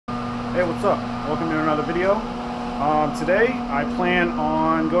Hey, what's up? Welcome to another video. Today I plan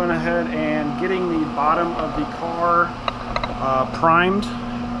on going ahead and getting the bottom of the car primed.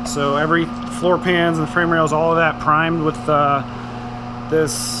 So every floor pans and frame rails, all of that primed with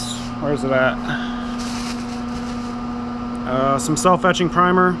this, where's it at? Some self-etching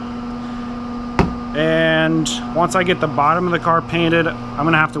primer. And once I get the bottom of the car painted, I'm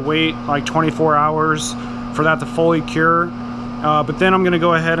gonna have to wait like 24 hours for that to fully cure. But then I'm gonna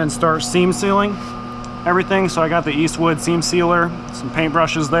go ahead and start seam sealing everything. So I got the Eastwood seam sealer, some paint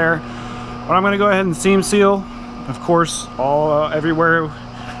brushes there. But I'm gonna go ahead and seam seal, of course, all everywhere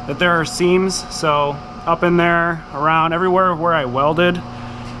that there are seams. So up in there, around everywhere where I welded,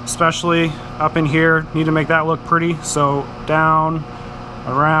 especially up in here, need to make that look pretty. So down,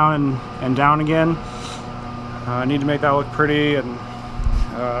 around, and down again. I need to make that look pretty, and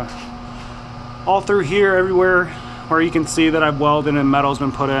all through here, everywhere where you can see that I've welded and metal's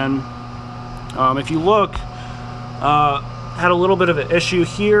been put in. If you look, had a little bit of an issue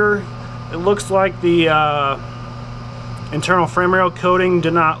here. It looks like the internal frame rail coating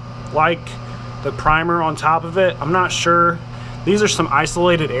did not like the primer on top of it. I'm not sure. These are some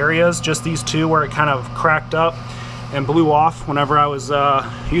isolated areas, just these two where it kind of cracked up and blew off whenever I was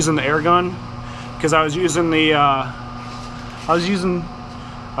using the air gun, because I was using the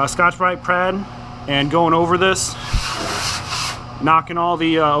Scotch-Brite pad and going over this, knocking all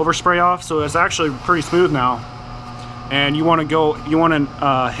the overspray off. So it's actually pretty smooth now. And you want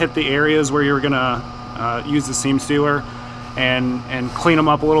to hit the areas where you're gonna use the seam sealer and clean them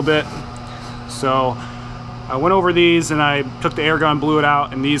up a little bit. So I went over these and I took the air gun, blew it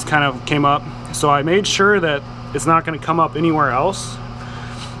out, and these kind of came up. So I made sure that it's not going to come up anywhere else,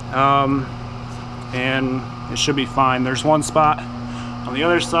 and it should be fine. There's one spot on the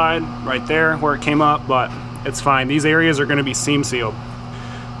other side right there where it came up, but it's fine. These areas are going to be seam sealed.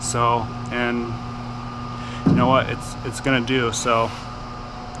 So, and you know what, it's going to do. So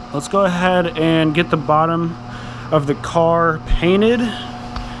let's go ahead and get the bottom of the car painted,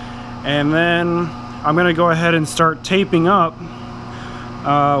 and then I'm going to go ahead and start taping up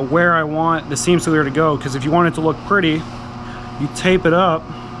where I want the seam sealer to go, because if you want it to look pretty, you tape it up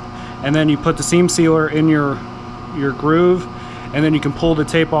and then you put the seam sealer in your groove, and then you can pull the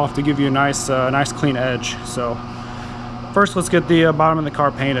tape off to give you a nice clean edge. So first, let's get the bottom of the car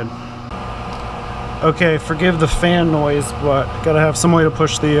painted. Okay, forgive the fan noise, but gotta have some way to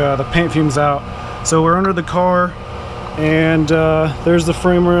push the paint fumes out. So we're under the car, and there's the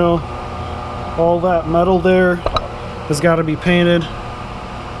frame rail. All that metal there has got to be painted.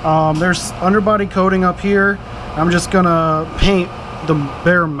 There's underbody coating up here. I'm just gonna paint the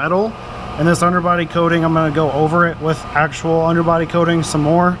bare metal, and this underbody coating, I'm gonna go over it with actual underbody coating some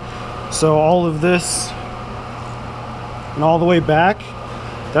more. So all of this and all the way back,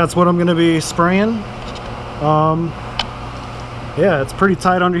 that's what I'm gonna be spraying. Yeah, it's pretty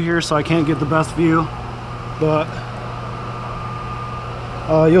tight under here, so I can't get the best view, but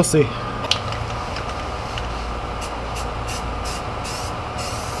you'll see.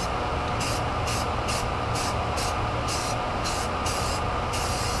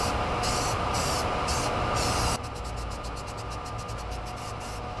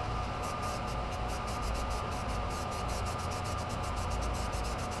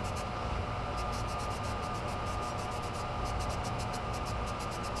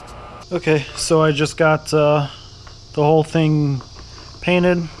 Okay, so I just got the whole thing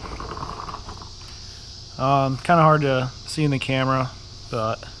painted. Kind of hard to see in the camera,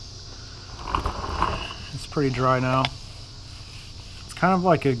 but it's pretty dry now. It's kind of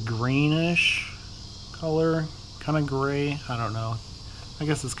like a greenish color, kind of gray. I don't know. I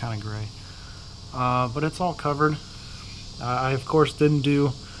guess it's kind of gray. But it's all covered. I of course didn't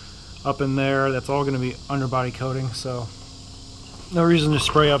do up in there. That's all going to be underbody coating, so no reason to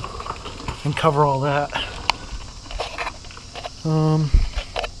spray up and cover all that.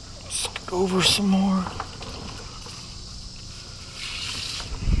 Just go over some more.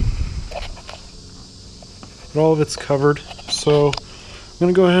 But all of it's covered, so I'm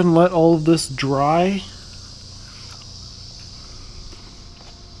gonna go ahead and let all of this dry.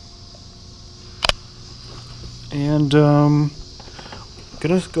 And gonna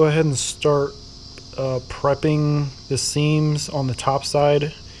go ahead and start prepping the seams on the top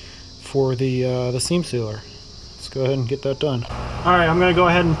side for the seam sealer. Let's go ahead and get that done. All right, I'm gonna go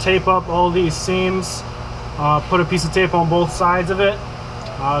ahead and tape up all these seams. Put a piece of tape on both sides of it,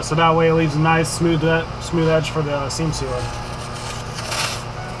 so that way it leaves a nice smooth edge for the seam sealer.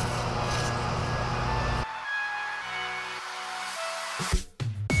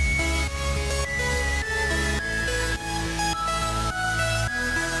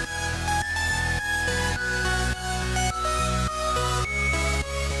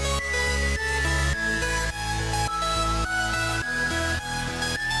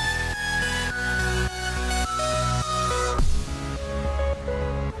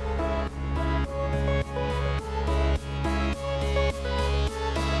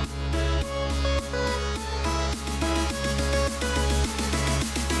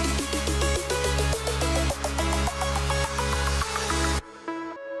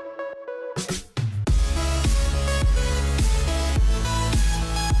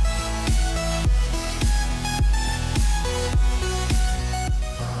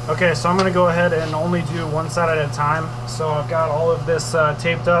 Okay, so I'm going to go ahead and only do one side at a time. So I've got all of this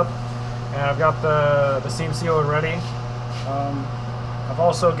taped up, and I've got the seam sealer ready. I've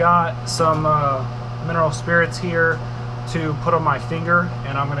also got some mineral spirits here to put on my finger,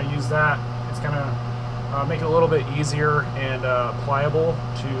 and I'm going to use that. It's going to make it a little bit easier and pliable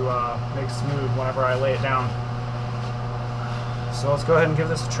to make smooth whenever I lay it down. So let's go ahead and give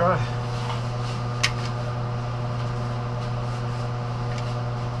this a try.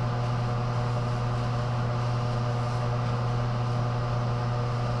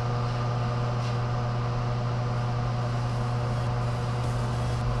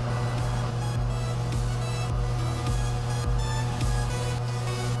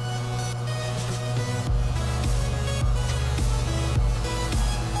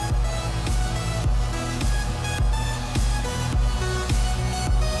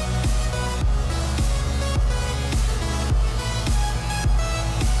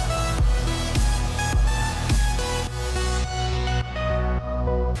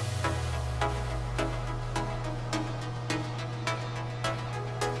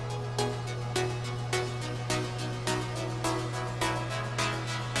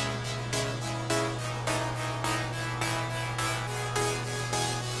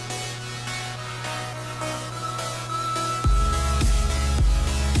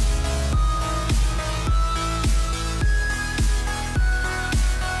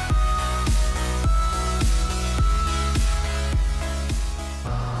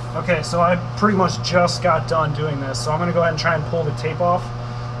 Okay, so I pretty much just got done doing this, so I'm going to go ahead and try and pull the tape off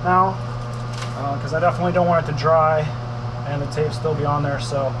now, because I definitely don't want it to dry and the tape still be on there,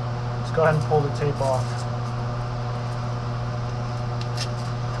 so let's go ahead and pull the tape off.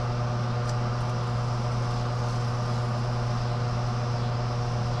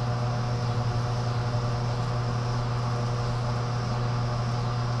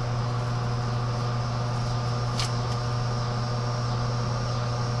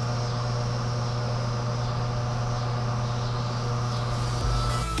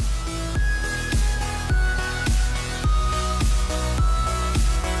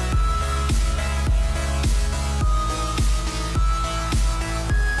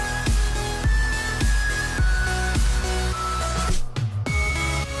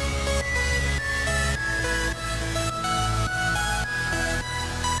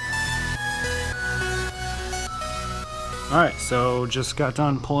 Alright, so just got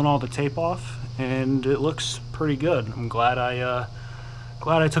done pulling all the tape off, and it looks pretty good. I'm glad I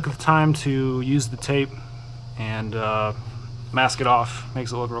took the time to use the tape and mask it off.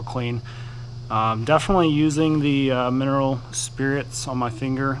 Makes it look real clean. Definitely using the mineral spirits on my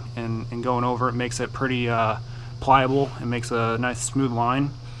finger and going over it makes it pretty pliable. It makes a nice smooth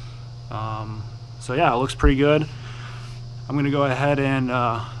line. So yeah, it looks pretty good. I'm gonna go ahead and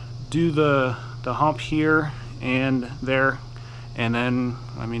do the hump here and there, and then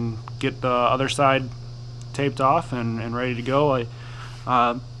get the other side taped off and ready to go.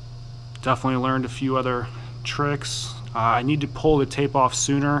 I definitely learned a few other tricks. I need to pull the tape off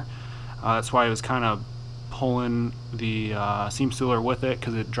sooner. That's why I was kind of pulling the seam sealer with it,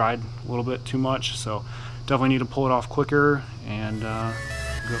 because it dried a little bit too much. So definitely need to pull it off quicker and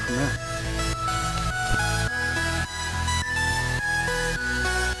go from there.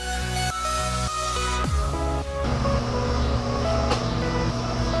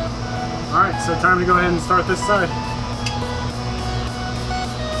 Alright, so time to go ahead and start this side.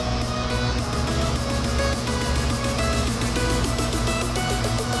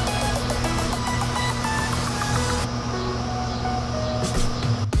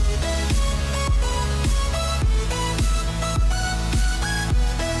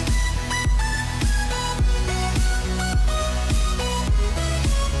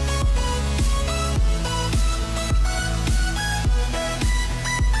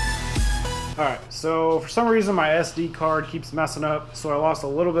 Alright, so for some reason my SD card keeps messing up, so I lost a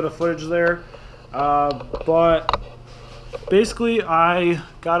little bit of footage there. But basically I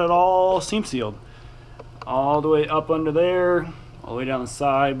got it all seam sealed. All the way up under there, all the way down the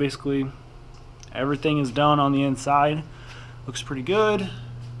side. Basically everything is done on the inside. Looks pretty good.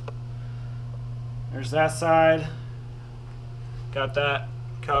 There's that side. Got that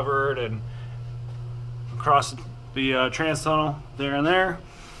covered, and across the trans tunnel there and there.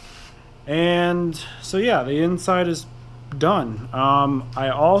 And so yeah, the inside is done. I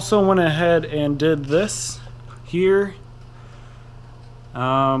also went ahead and did this here.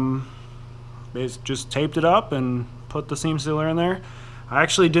 Just taped it up and put the seam sealer in there. I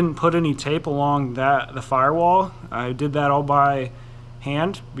actually didn't put any tape along the firewall. I did that all by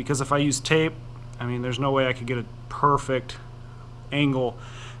hand, because if I use tape, there's no way I could get a perfect angle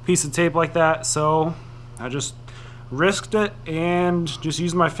piece of tape like that, so I just risked it and just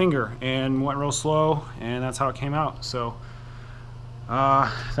used my finger and went real slow, and that's how it came out. So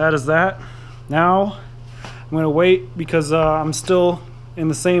that is that. Now I'm going to wait because I'm still in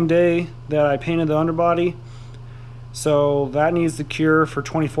the same day that I painted the underbody, so that needs to cure for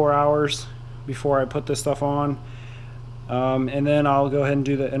 24 hours before I put this stuff on. And then I'll go ahead and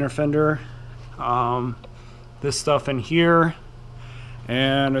do the inner fender, this stuff in here,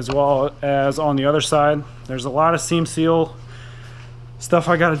 and as well as on the other side. There's a lot of seam seal stuff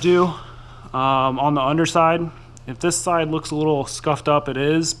I got to do on the underside. If this side looks a little scuffed up, it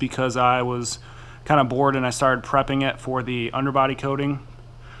is because I was kind of bored and I started prepping it for the underbody coating.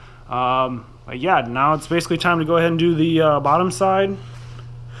 But yeah, now it's basically time to go ahead and do the bottom side.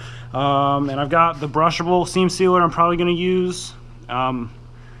 And I've got the brushable seam sealer I'm probably going to use.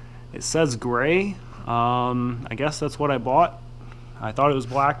 It says gray. I guess that's what I bought. I thought it was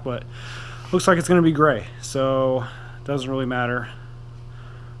black, but looks like it's going to be gray, so it doesn't really matter.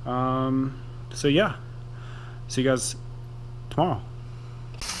 So yeah, see you guys tomorrow.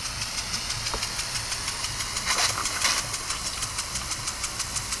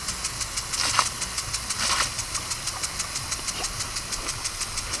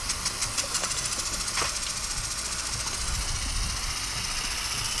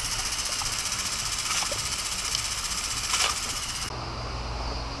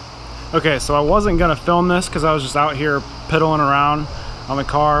 Okay, so I wasn't gonna film this because I was just out here piddling around on the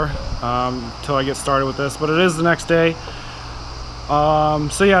car until I get started with this, but it is the next day.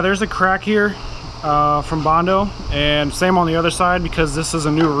 So yeah, there's a crack here from Bondo, and same on the other side because this is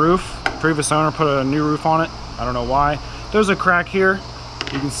a new roof. Previous owner put a new roof on it. I don't know why. There's a crack here,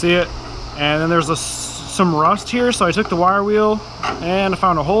 you can see it, and then there's some rust here, so I took the wire wheel and I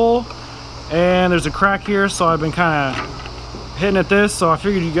found a hole, and there's a crack here, so I've been kind of hitting at this, so I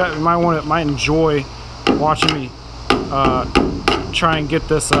figured you guys might enjoy watching me try and get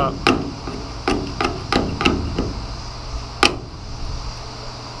this up.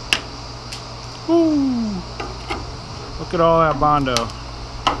 Ooh, look at all that Bondo.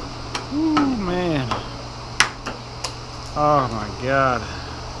 Ooh, man. Oh my God.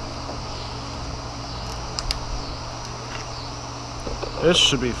 This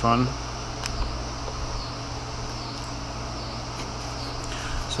should be fun.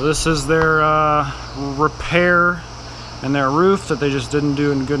 So this is their repair and their roof that they just didn't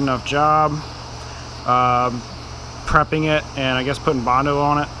do a good enough job prepping it and I guess putting Bondo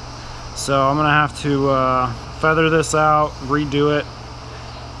on it. So I'm gonna have to feather this out, redo it,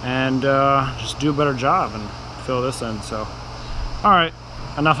 and just do a better job and fill this in. So all right,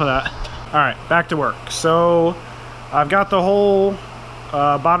 enough of that. All right, back to work. So I've got the whole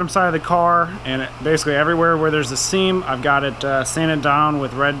bottom side of the car, and basically everywhere where there's a seam I've got it sanded down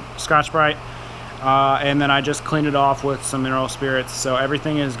with red Scotch-Brite, and then I just cleaned it off with some mineral spirits, so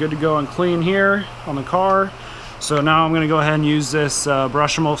everything is good to go and clean here on the car. So now I'm going to go ahead and use this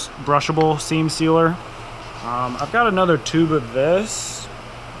brushable seam sealer. I've got another tube of this,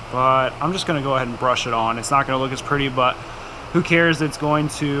 but I'm just going to go ahead and brush it on. It's not going to look as pretty, but who cares? It's going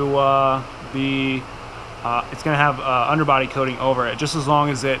to it's going to have underbody coating over it. Just as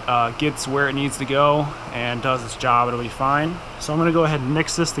long as it gets where it needs to go and does its job, it'll be fine. So I'm going to go ahead and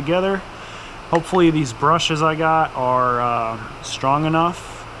mix this together. Hopefully these brushes I got are strong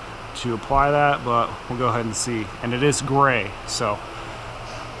enough to apply that, but we'll go ahead and see. And it is gray, so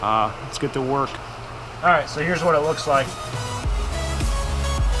let's get to work. All right, so here's what it looks like.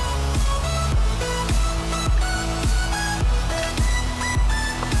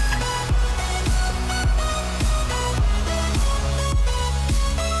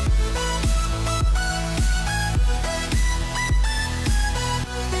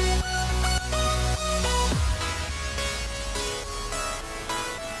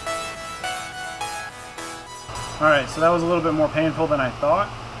 Alright, so that was a little bit more painful than I thought.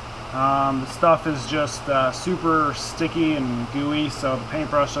 The stuff is just super sticky and gooey, so the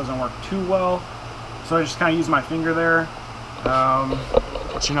paintbrush doesn't work too well. So I just kind of used my finger there.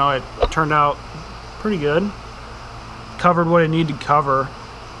 But you know, it turned out pretty good. Covered what it needed to cover.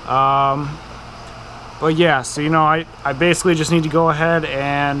 But yeah, so you know, I basically just need to go ahead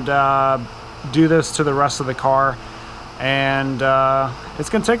and do this to the rest of the car. And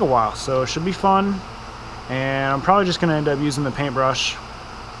it's going to take a while, so it should be fun. And I'm probably just going to end up using the paintbrush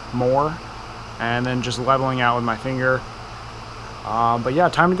more and then just leveling out with my finger. But yeah,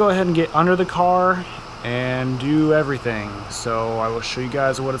 time to go ahead and get under the car and do everything. So I will show you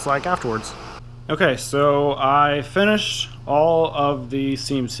guys what it's like afterwards. Okay, so I finished all of the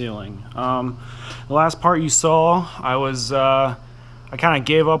seam sealing. The last part you saw, I I kind of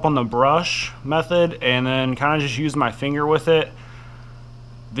gave up on the brush method and then kind of just used my finger with it.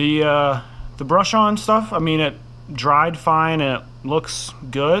 The brush on stuff, I mean, it dried fine and it looks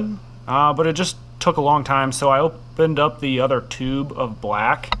good, but it just took a long time. So I opened up the other tube of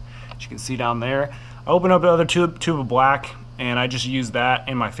black, as you can see down there. I opened up the other tube of black, and I just used that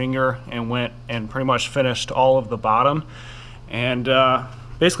in my finger and went and pretty much finished all of the bottom, and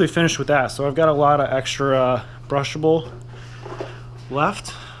basically finished with that. So I've got a lot of extra brushable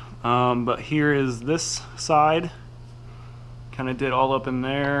left, but here is this side. Kind of did all up in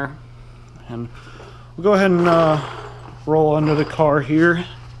there, and we'll go ahead and roll under the car here.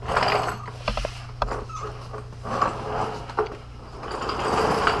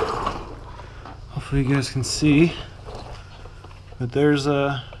 Hopefully you guys can see, but there's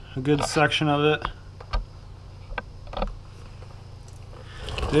a good section of it.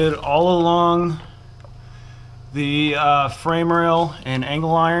 Did all along the frame rail and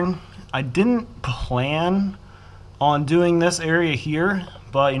angle iron. I didn't plan on doing this area here,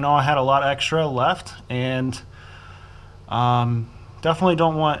 but you know, I had a lot extra left, and definitely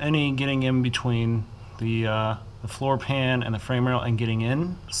don't want any getting in between the floor pan and the frame rail and getting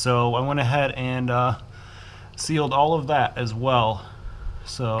in. So I went ahead and sealed all of that as well.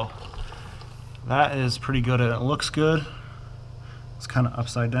 So that is pretty good, and it looks good. It's kind of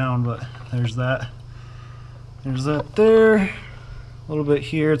upside down, but there's that. There's that there. A little bit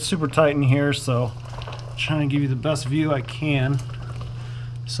here. It's super tight in here, so I'm trying to give you the best view I can.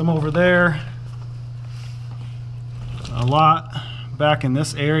 Some over there. A lot back in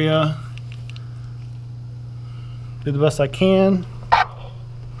this area. Do the best I can.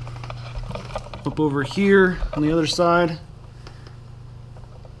 Up over here on the other side.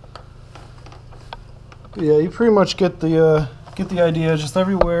 Yeah, you pretty much get the idea. Just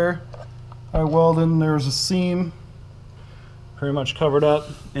everywhere I welded, there's a seam pretty much covered up,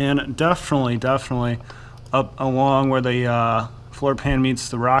 and definitely up along where the floor pan meets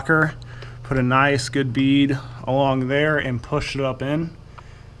the rocker, put a nice good bead along there and push it up in,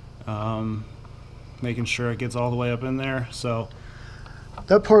 making sure it gets all the way up in there. So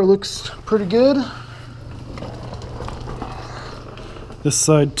that part looks pretty good. This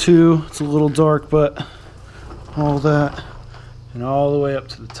side too, it's a little dark, but all that and all the way up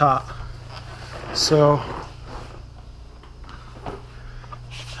to the top. So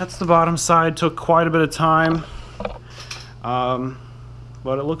that's the bottom side. Took quite a bit of time,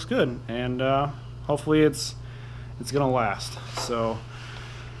 but it looks good, and hopefully it's gonna last. So,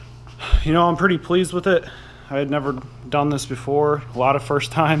 you know, I'm pretty pleased with it. I had never done this before, a lot of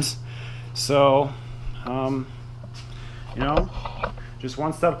first times. So, you know, just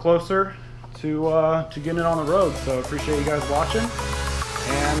one step closer to getting it on the road. So appreciate you guys watching,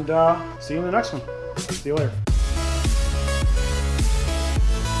 and see you in the next one. See you later.